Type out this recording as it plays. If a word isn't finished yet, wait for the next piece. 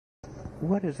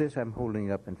What is this I'm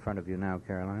holding up in front of you now,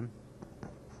 Caroline?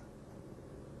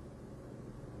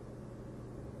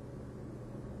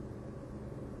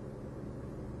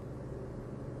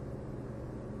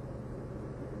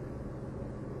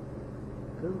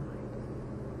 God.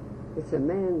 It's a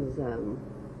man's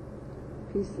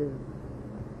piece of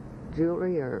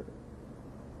jewelry or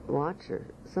watch or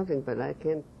something, but I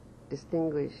can't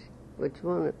distinguish which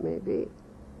one it may be.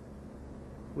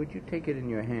 Would you take it in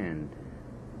your hand?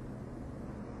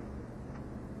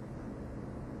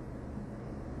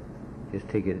 Just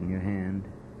take it in your hand.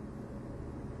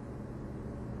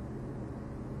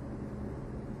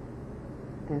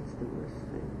 That's the worst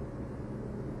thing.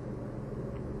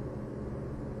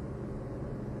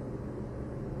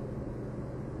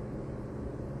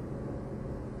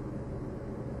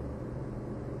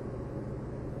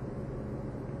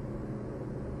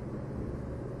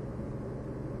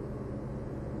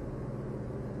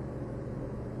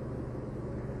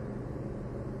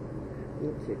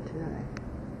 It's your tie.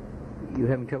 You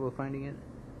having trouble finding it?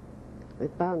 I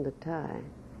found the tie.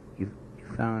 You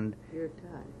found Your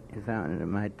tie. You found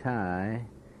my tie.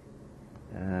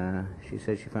 She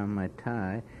says she found my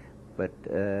tie, but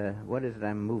what is it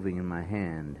I'm moving in my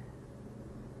hand?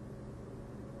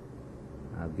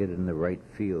 I'll get it in the right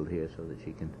field here so that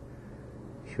she can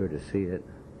be sure to see it.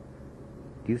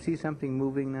 Do you see something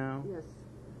moving now? Yes.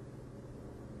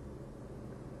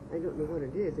 I don't know what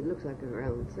it is. It looks like a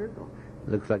round circle.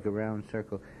 Looks like a round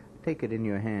circle. Take it in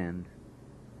your hand.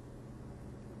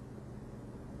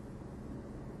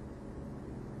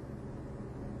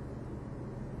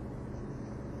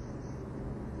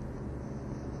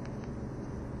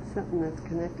 Something that's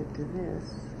connected to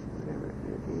this, whatever it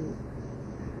may be.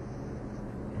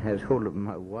 It has hold of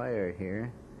my wire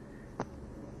here.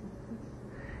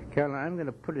 Caroline, I'm going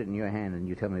to put it in your hand and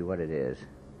you tell me what it is.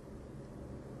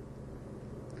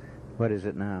 What is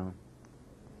it now?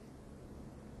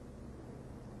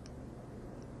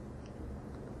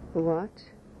 A watch?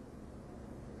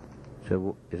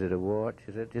 So, is it a watch?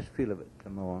 Is it? Just feel of it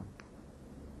some more.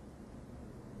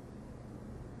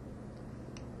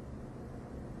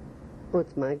 Oh,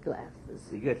 it's my glasses.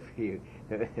 Good for you.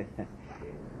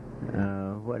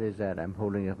 What is that I'm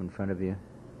holding up in front of you?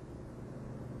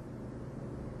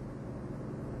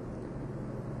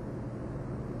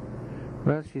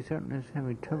 Well, she certainly is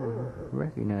having trouble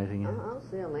recognizing it. I'll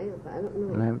say a lamp. I don't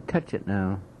know. Lamp, touch it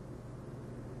now.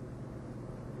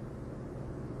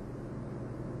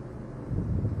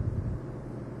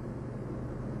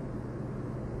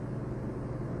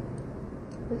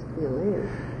 Must be a lamp.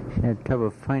 She had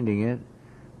trouble finding it.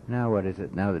 Now what is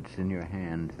it now that it's in your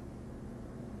hand?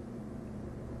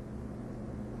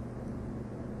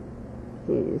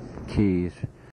 Keys. Keys.